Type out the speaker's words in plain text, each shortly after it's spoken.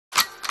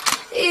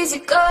easy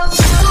go.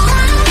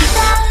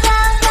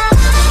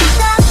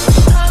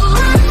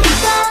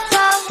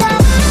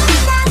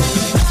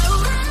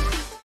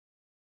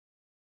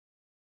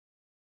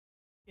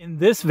 In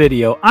this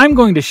video, I'm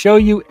going to show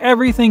you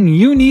everything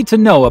you need to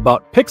know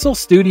about Pixel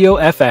Studio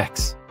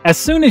FX. As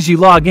soon as you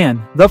log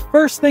in, the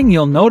first thing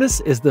you'll notice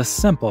is the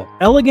simple,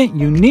 elegant,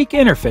 unique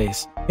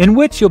interface in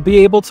which you'll be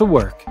able to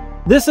work.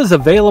 This is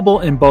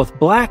available in both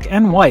black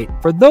and white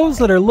for those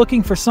that are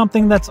looking for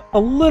something that's a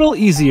little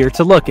easier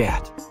to look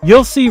at.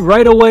 You'll see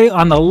right away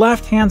on the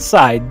left-hand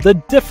side the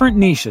different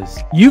niches.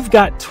 You've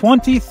got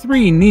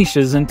 23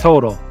 niches in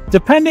total.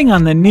 Depending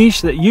on the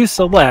niche that you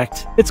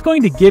select, it's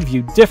going to give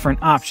you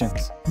different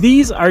options.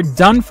 These are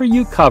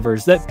done-for-you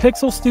covers that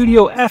Pixel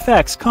Studio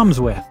FX comes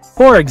with.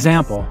 For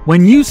example,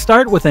 when you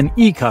start with an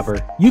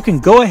eCover, you can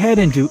go ahead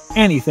and do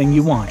anything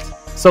you want.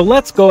 So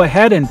let's go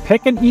ahead and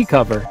pick an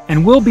eCover,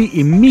 and we'll be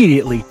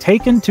immediately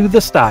taken to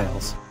the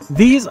styles.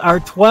 These are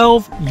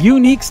 12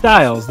 unique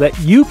styles that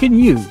you can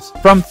use,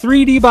 from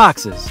 3D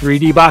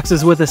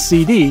boxes with a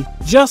CD,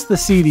 just the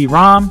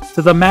CD-ROM,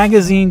 to the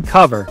magazine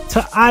cover, to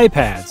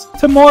iPads,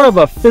 to more of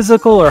a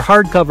physical or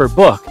hardcover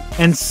book,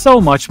 and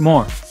so much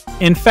more.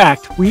 In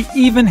fact, we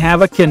even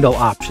have a Kindle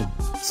option.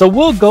 So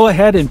we'll go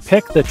ahead and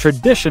pick the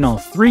traditional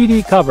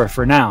 3D cover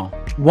for now.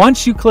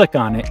 Once you click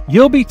on it,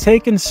 you'll be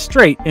taken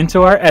straight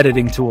into our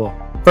editing tool.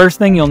 First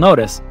thing you'll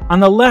notice, on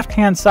the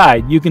left-hand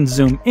side you can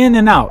zoom in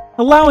and out,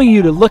 allowing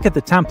you to look at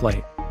the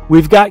template.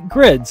 We've got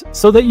grids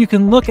so that you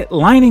can look at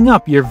lining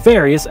up your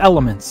various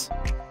elements.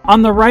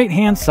 On the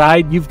right-hand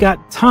side, you've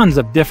got tons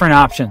of different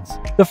options.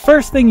 The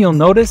first thing you'll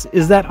notice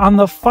is that on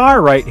the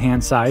far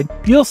right-hand side,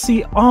 you'll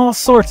see all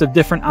sorts of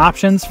different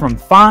options from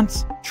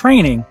fonts,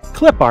 training,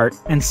 clip art,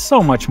 and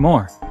so much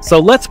more. So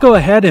let's go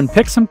ahead and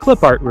pick some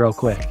clip art real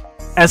quick.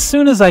 As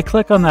soon as I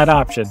click on that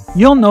option,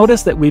 you'll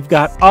notice that we've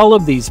got all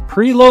of these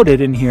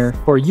preloaded in here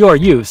for your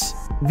use.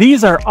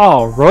 These are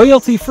all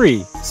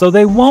royalty-free, so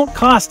they won't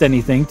cost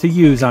anything to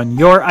use on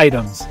your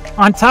items.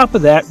 On top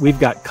of that, we've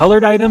got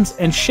colored items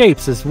and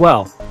shapes as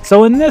well.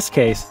 So in this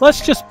case,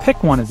 let's just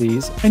pick one of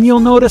these, and you'll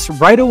notice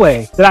right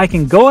away that I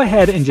can go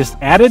ahead and just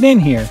add it in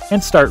here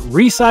and start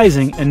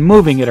resizing and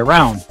moving it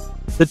around.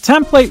 The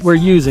template we're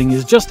using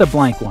is just a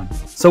blank one,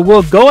 so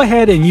we'll go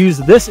ahead and use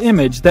this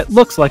image that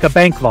looks like a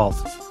bank vault.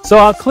 So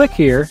I'll click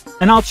here,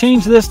 and I'll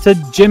change this to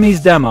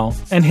Jimmy's Demo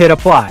and hit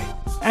apply.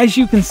 As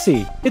you can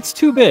see, it's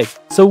too big,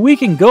 so we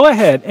can go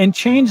ahead and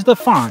change the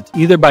font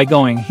either by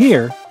going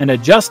here and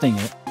adjusting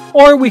it,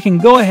 or we can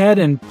go ahead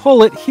and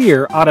pull it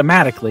here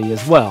automatically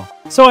as well.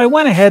 So I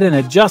went ahead and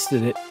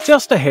adjusted it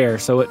just a hair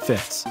so it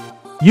fits.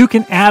 You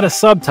can add a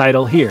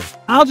subtitle here.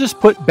 I'll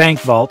just put Bank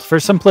Vault for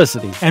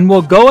simplicity, and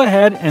we'll go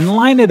ahead and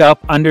line it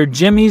up under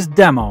Jimmy's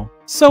Demo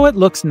so it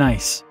looks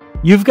nice.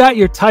 You've got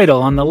your title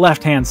on the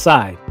left-hand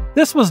side.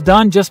 This was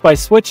done just by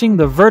switching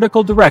the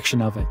vertical direction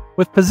of it.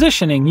 With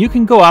positioning, you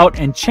can go out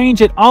and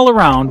change it all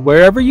around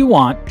wherever you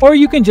want, or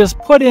you can just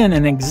put in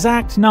an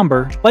exact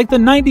number like the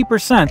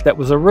 90% that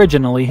was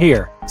originally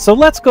here. So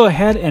let's go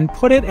ahead and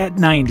put it at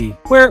 90,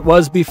 where it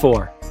was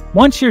before.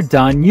 Once you're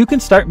done, you can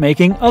start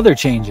making other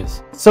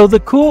changes. So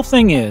the cool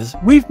thing is,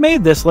 we've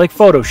made this like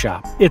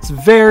Photoshop. It's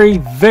very,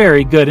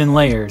 very good in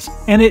layers,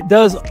 and it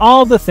does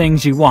all the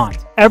things you want.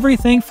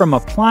 Everything from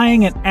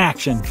applying an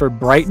action for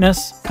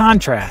brightness,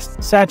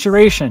 contrast,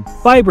 saturation,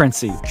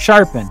 vibrancy,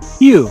 sharpen,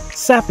 hue,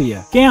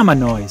 sepia, gamma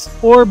noise,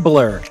 or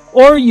blur.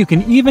 Or you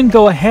can even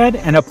go ahead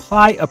and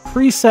apply a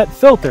preset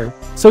filter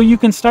so you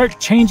can start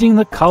changing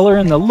the color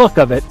and the look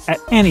of it at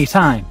any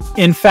time.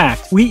 In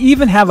fact, we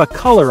even have a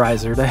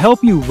colorizer to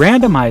help you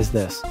randomize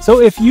this.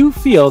 So if you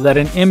feel that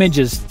an image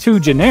is too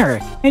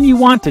generic and you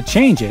want to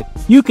change it,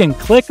 you can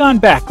click on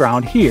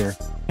background here,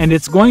 and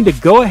it's going to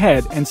go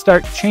ahead and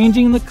start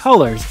changing the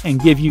colors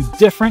and give you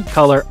different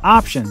color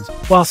options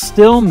while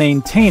still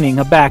maintaining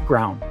a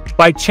background.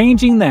 By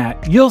changing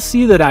that, you'll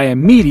see that I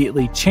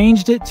immediately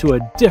changed it to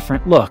a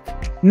different look.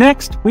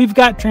 Next, we've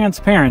got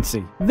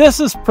transparency.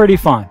 This is pretty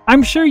fun.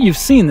 I'm sure you've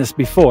seen this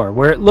before,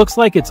 where it looks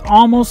like it's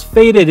almost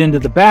faded into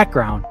the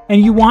background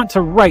and you want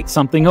to write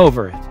something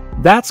over it.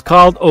 That's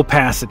called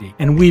opacity,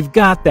 and we've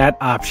got that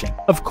option.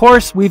 Of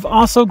course, we've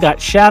also got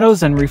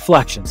shadows and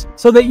reflections,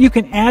 so that you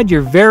can add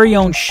your very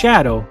own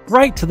shadow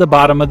right to the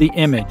bottom of the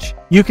image.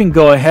 You can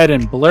go ahead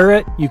and blur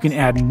it. You can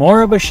add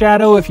more of a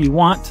shadow if you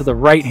want to the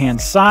right-hand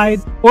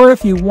side, or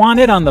if you want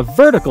it on the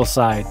vertical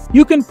side,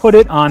 you can put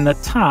it on the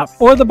top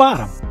or the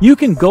bottom. You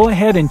can go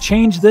ahead and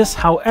change this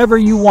however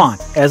you want,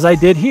 as I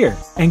did here,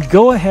 and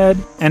go ahead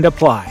and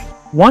apply.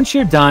 Once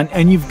you're done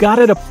and you've got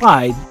it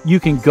applied, you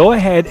can go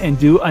ahead and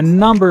do a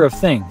number of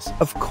things.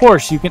 Of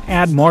course, you can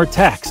add more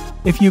text.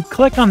 If you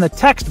click on the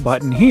text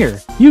button here,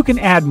 you can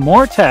add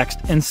more text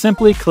and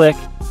simply click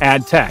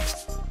Add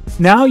Text.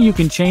 Now you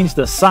can change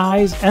the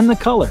size and the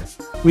color.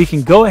 We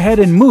can go ahead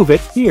and move it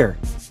here.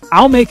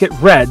 I'll make it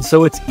red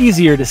so it's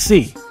easier to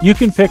see. You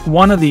can pick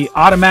one of the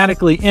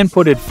automatically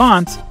inputted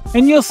fonts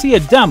and you'll see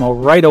a demo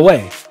right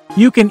away.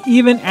 You can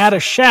even add a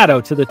shadow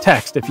to the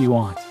text if you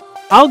want.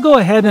 I'll go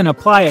ahead and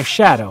apply a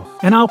shadow,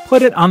 and I'll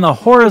put it on the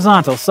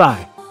horizontal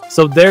side.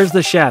 So there's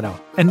the shadow,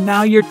 and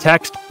now your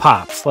text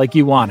pops like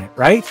you want it,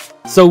 right?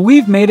 So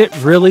we've made it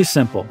really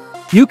simple.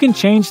 You can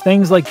change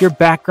things like your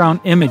background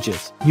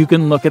images. You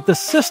can look at the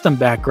system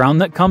background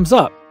that comes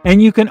up,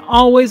 and you can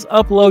always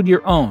upload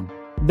your own.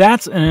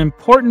 That's an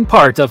important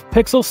part of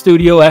Pixel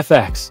Studio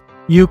FX.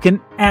 You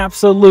can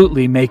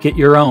absolutely make it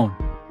your own.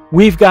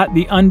 We've got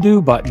the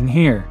undo button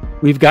here.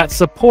 We've got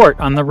support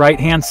on the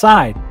right-hand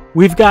side.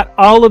 We've got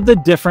all of the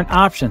different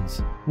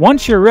options.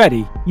 Once you're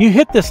ready, you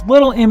hit this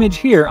little image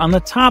here on the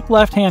top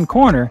left-hand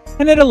corner,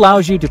 and it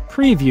allows you to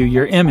preview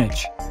your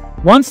image.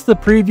 Once the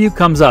preview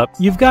comes up,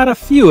 you've got a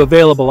few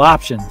available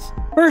options.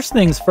 First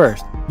things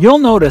first, you'll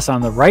notice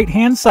on the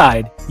right-hand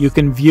side, you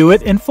can view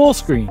it in full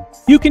screen.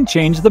 You can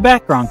change the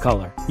background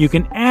color. You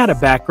can add a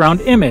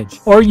background image,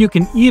 or you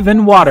can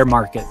even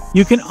watermark it.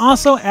 You can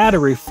also add a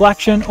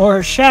reflection or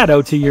a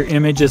shadow to your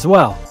image as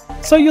well.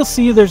 So you'll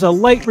see there's a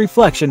light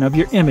reflection of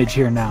your image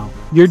here now.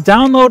 Your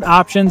download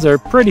options are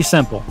pretty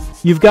simple.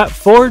 You've got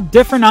 4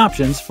 different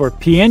options for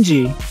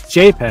PNG,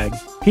 JPEG,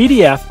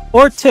 PDF,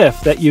 or TIFF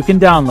that you can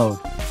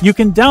download. You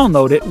can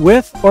download it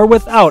with or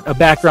without a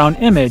background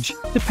image,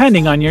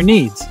 depending on your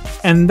needs.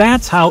 And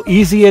that's how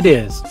easy it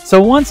is.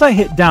 So once I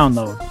hit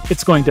download,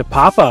 it's going to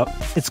pop up,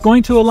 it's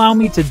going to allow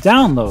me to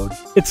download,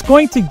 it's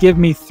going to give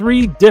me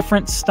 3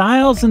 different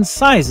styles and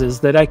sizes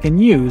that I can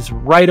use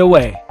right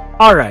away.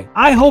 Alright,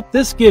 I hope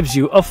this gives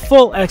you a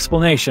full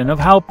explanation of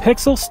how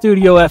Pixel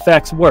Studio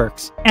FX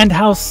works and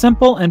how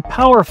simple and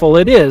powerful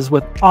it is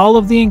with all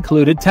of the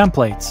included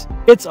templates.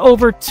 It's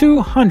over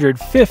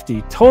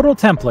 250 total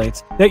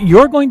templates that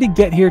you're going to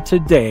get here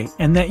today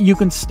and that you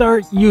can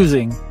start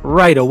using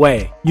right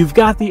away. You've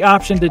got the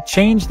option to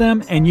change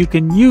them and you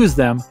can use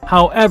them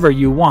however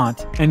you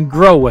want and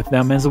grow with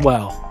them as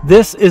well.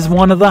 This is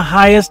one of the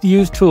highest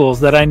used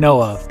tools that I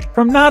know of,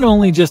 from not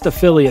only just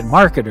affiliate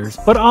marketers,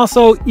 but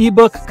also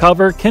ebook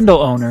cover Kindle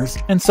owners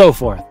and so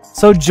forth.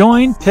 So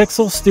join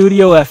Pixel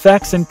Studio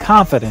FX in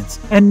confidence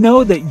and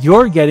know that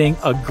you're getting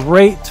a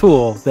great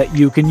tool that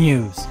you can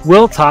use.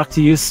 We'll talk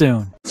to you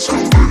soon.